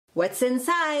What's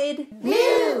inside?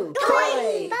 New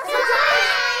toy!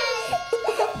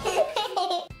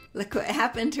 Look what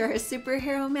happened to our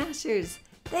superhero mashers.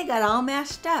 They got all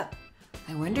mashed up.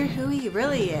 I wonder who he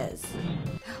really is.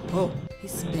 Oh,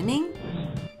 he's spinning?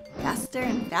 Faster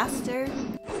and faster.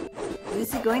 Who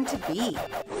is he going to be?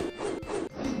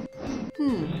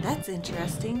 That's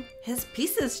interesting. His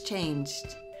pieces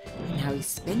changed. And now he's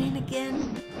spinning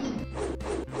again.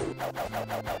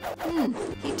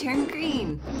 He turned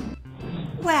green.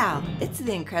 Wow, it's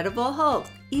the Incredible Hulk.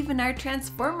 Even our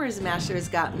Transformers mashers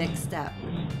got mixed up.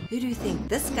 Who do you think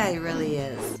this guy really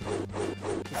is?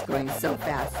 He's going so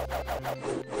fast.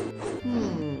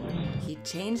 He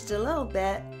changed a little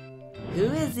bit. Who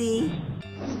is he?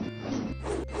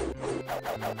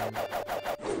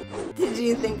 Did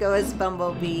you think it was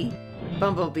Bumblebee?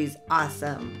 Bumblebee's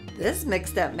awesome. This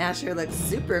mixed up masher looks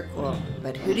super cool,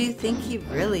 but who do you think he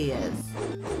really is?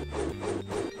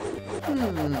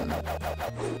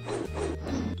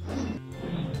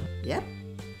 Yep,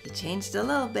 he changed a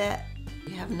little bit.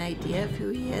 You have an idea of who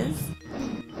he is?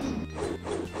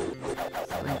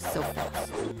 He's going so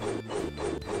fast.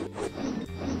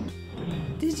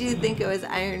 Did you think it was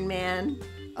Iron Man?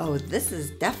 Oh, this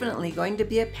is definitely going to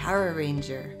be a Power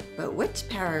Ranger. But which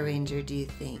Power Ranger do you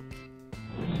think?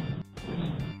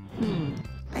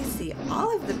 I see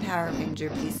all of the Power Ranger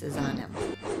pieces on him.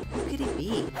 Who could he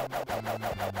be?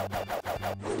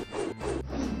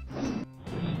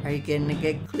 Are you getting a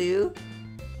good clue?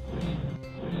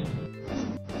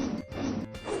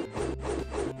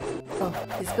 Oh,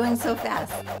 he's going so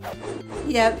fast.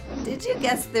 Yep, did you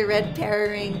guess the Red Power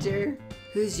Ranger?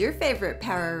 Who's your favorite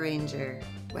Power Ranger?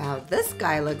 Wow, this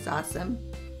guy looks awesome.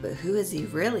 But who is he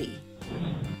really?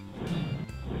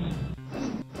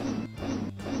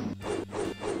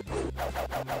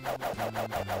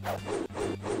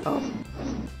 Oh,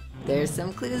 there's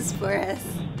some clues for us.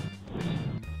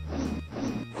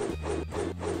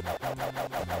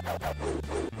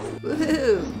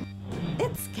 Woohoo!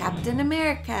 It's Captain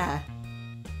America.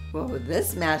 Whoa,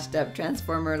 this mashed up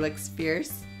Transformer looks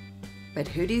fierce. But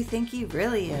who do you think he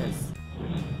really is?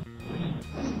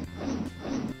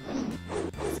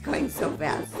 He's going so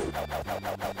fast.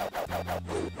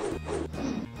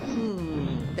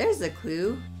 There's a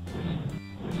clue.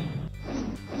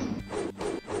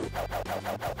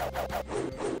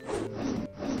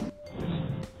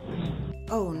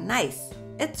 Oh, nice!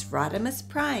 It's Optimus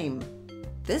Prime.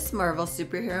 This Marvel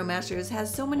Superhero Mashers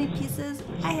has so many pieces,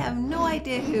 I have no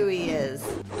idea who he is.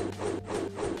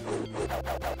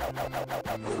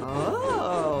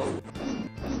 Oh!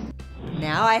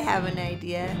 Now I have an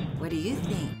idea. What do you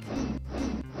think?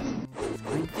 It's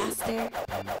going faster.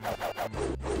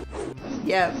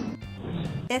 Yep,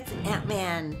 it's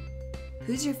Ant-Man.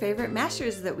 Who's your favorite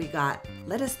mashers that we got?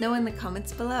 Let us know in the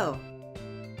comments below.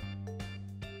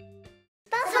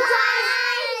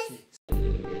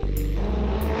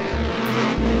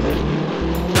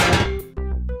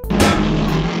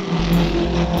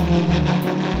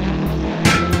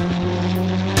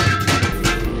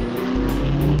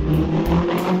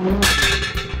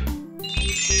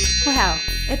 Wow,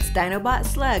 it's Dinobot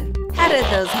Slug. How did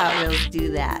those Hot Wheels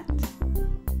do that?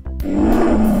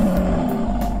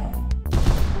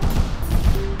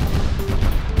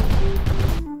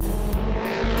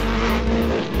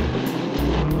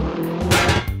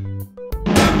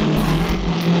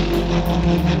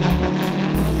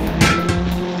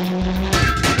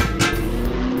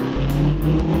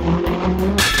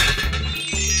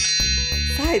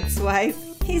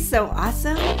 Sideswipe, he's so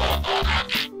awesome.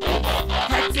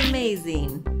 That's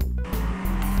amazing.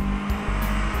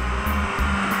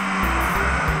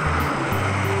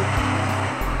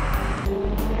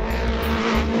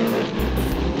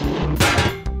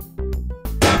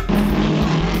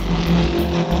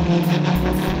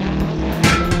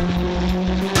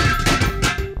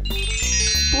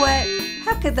 What?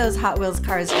 How could those Hot Wheels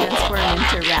cars transform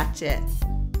into Ratchet?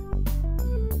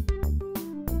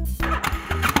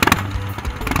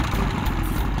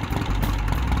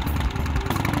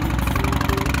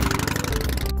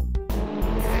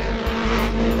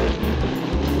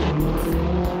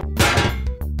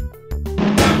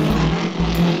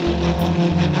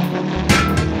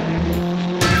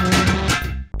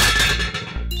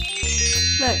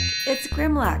 Look, it's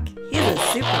Grimlock. He's a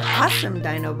super awesome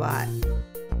Dinobot.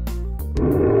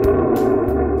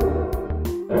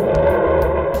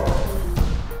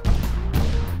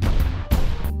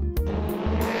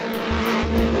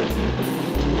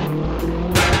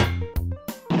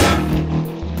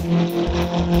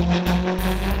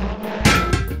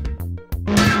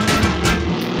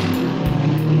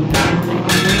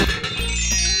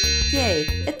 Yay,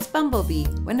 it's Bumblebee.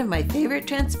 Bumblebee, one of my favorite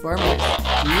Transformers. Do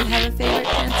you have a favorite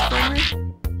Transformer?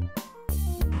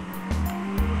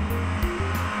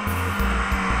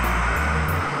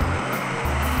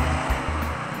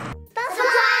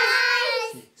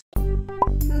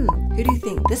 Who do you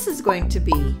think this is going to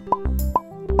be?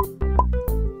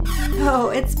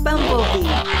 Oh, it's Bumblebee.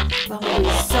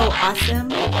 Bumblebee's so awesome.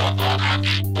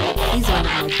 He's one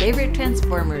of my favorite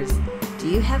Transformers. Do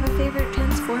you have a favorite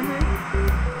Transformer?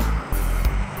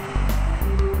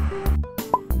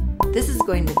 This is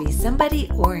going to be somebody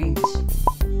orange.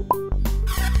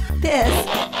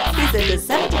 He's a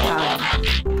Decepticon.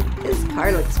 His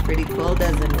car looks pretty cool,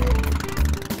 doesn't it?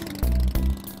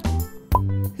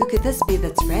 Who could this be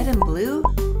that's red and blue?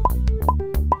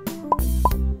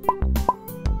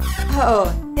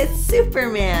 Oh, it's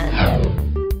Superman!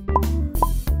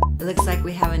 It looks like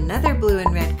we have another blue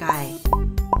and red guy.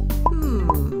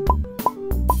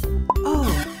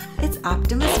 Oh, it's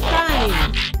Optimus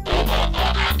Prime!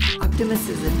 Optimus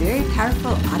is a very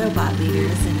powerful Autobot leader,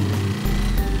 isn't he?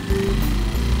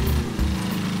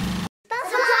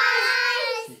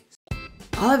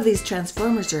 All of these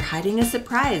Transformers are hiding a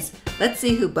surprise. Let's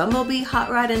see who Bumblebee,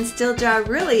 Hot Rod, and Steeljaw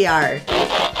really are.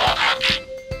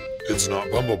 It's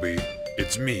not Bumblebee,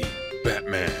 it's me,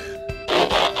 Batman.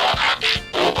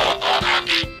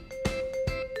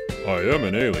 I am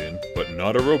an alien, but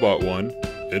not a robot one.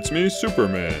 It's me,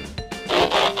 Superman.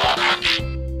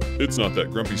 It's not that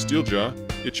grumpy Steeljaw,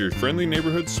 it's your friendly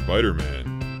neighborhood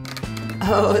Spider-Man.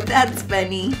 Oh, that's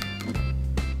funny.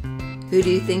 Who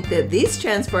do you think that these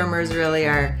Transformers really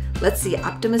are? Let's see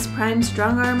Optimus Prime,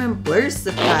 Strong Arm, and Blurr's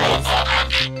surprise.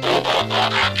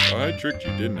 I tricked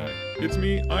you, didn't I? It's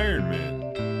me, Iron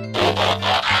Man.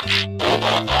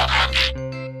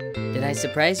 Did I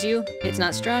surprise you? It's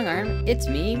not Strong Arm, it's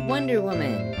me, Wonder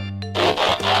Woman.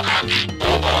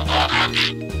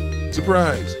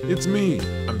 Surprise! It's me!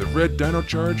 I'm the Red Dino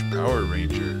Charge Power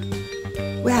Ranger.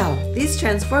 Wow, these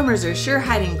Transformers are sure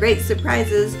hiding great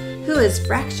surprises. Who is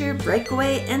Fracture,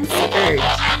 Breakaway, and Scourge?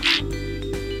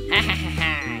 Ha ha ha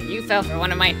ha! You fell for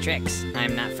one of my tricks.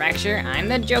 I'm not Fracture, I'm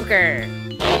the Joker.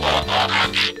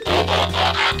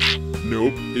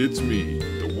 Nope, it's me,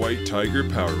 the White Tiger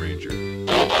Power Ranger.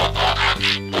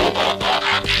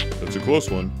 That's a close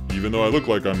one. Even though I look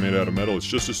like I'm made out of metal, it's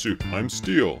just a suit. I'm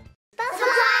steel.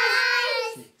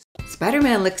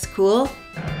 Spider-Man looks cool.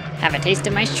 Have a taste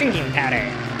of my shrinking powder.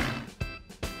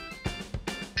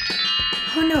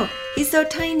 Oh no, he's so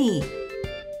tiny.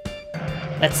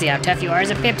 Let's see how tough you are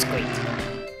as a pipsqueak.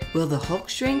 Will the Hulk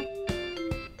shrink?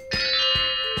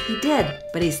 He did,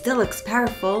 but he still looks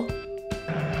powerful.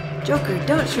 Joker,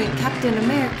 don't shrink Captain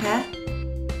America.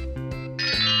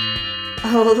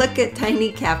 Oh, look at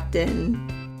tiny Captain.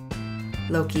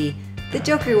 Loki, the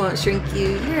Joker won't shrink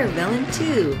you. You're a villain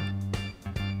too.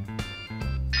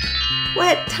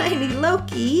 What, tiny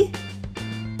Loki?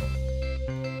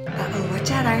 Uh-oh, watch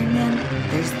out, Iron Man.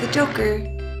 There's the Joker.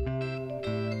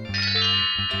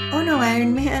 Oh no,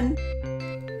 Iron Man.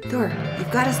 Thor,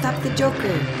 you've got to stop the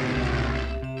Joker.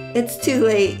 It's too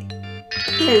late.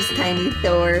 There's tiny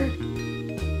Thor.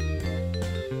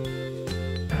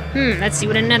 Let's see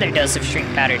what another dose of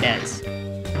shrink powder does.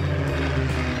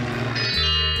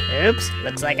 Oops,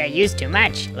 looks like I used too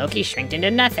much. Loki shrinked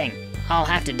into nothing. I'll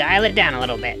have to dial it down a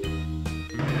little bit.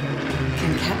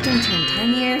 Can Captain turn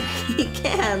tinier? He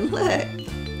can, look.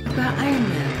 What about Iron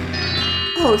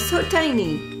Man? Oh, so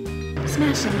tiny.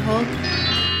 Smash him, Hulk.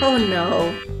 Oh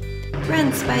no.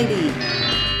 Run, Spidey.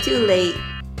 Too late.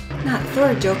 Not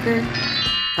Thor, Joker.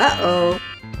 Uh-oh.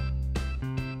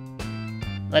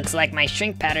 Looks like my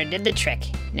shrink powder did the trick.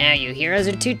 Now you heroes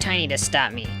are too tiny to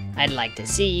stop me. I'd like to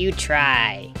see you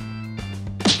try.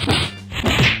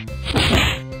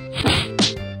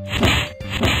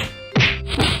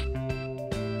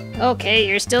 Okay,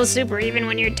 you're still super even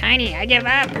when you're tiny. I give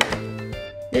up.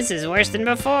 This is worse than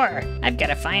before. I've got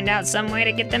to find out some way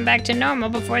to get them back to normal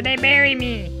before they bury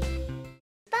me.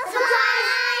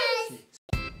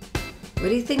 What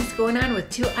do you think's going on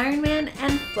with 2 Iron Man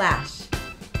and Flash?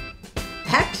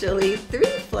 Actually, 3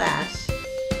 Flash.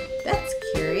 That's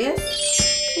curious.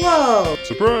 Whoa!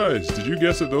 Surprise! Did you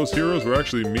guess that those heroes were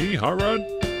actually me, Hot Rod?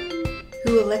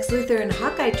 Who will Lex Luthor and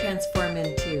Hawkeye transform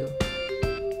into?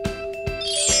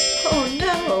 Oh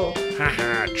no!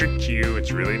 Haha, tricked you.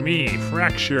 It's really me,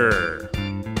 Fracture.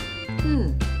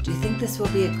 Do you think this will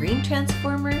be a green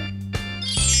Transformer?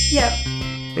 Yep.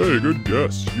 Hey, good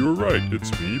guess. You were right.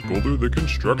 It's me, Boulder the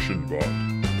Construction Bot.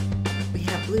 We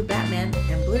have blue Batman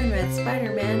and blue and red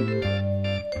Spider-Man.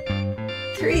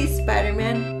 3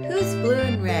 Spider-Man. Who's blue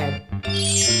and red?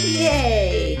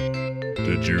 Yay!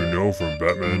 Did you know from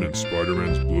Batman and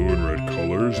Spider-Man's blue and red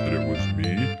colors that it was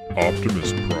me,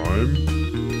 Optimus Prime?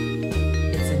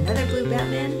 It's another blue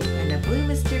Batman and a blue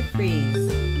Mr.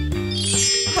 Freeze.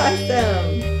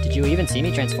 Awesome! Did you even see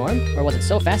me transform? Or was it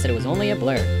so fast that it was only a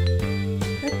blur?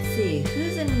 Let's see,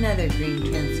 who's another green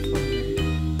transformer?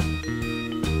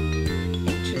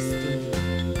 Interesting.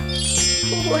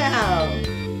 Wow!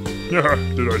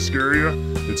 Did I scare you?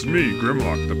 It's me,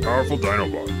 Grimlock, the powerful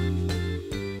Dinobot.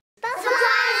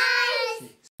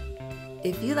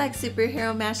 If you like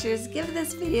superhero mashers, give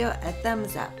this video a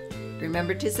thumbs up.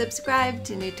 Remember to subscribe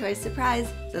to New Toy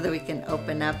Surprise so that we can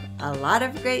open up a lot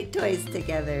of great toys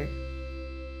together.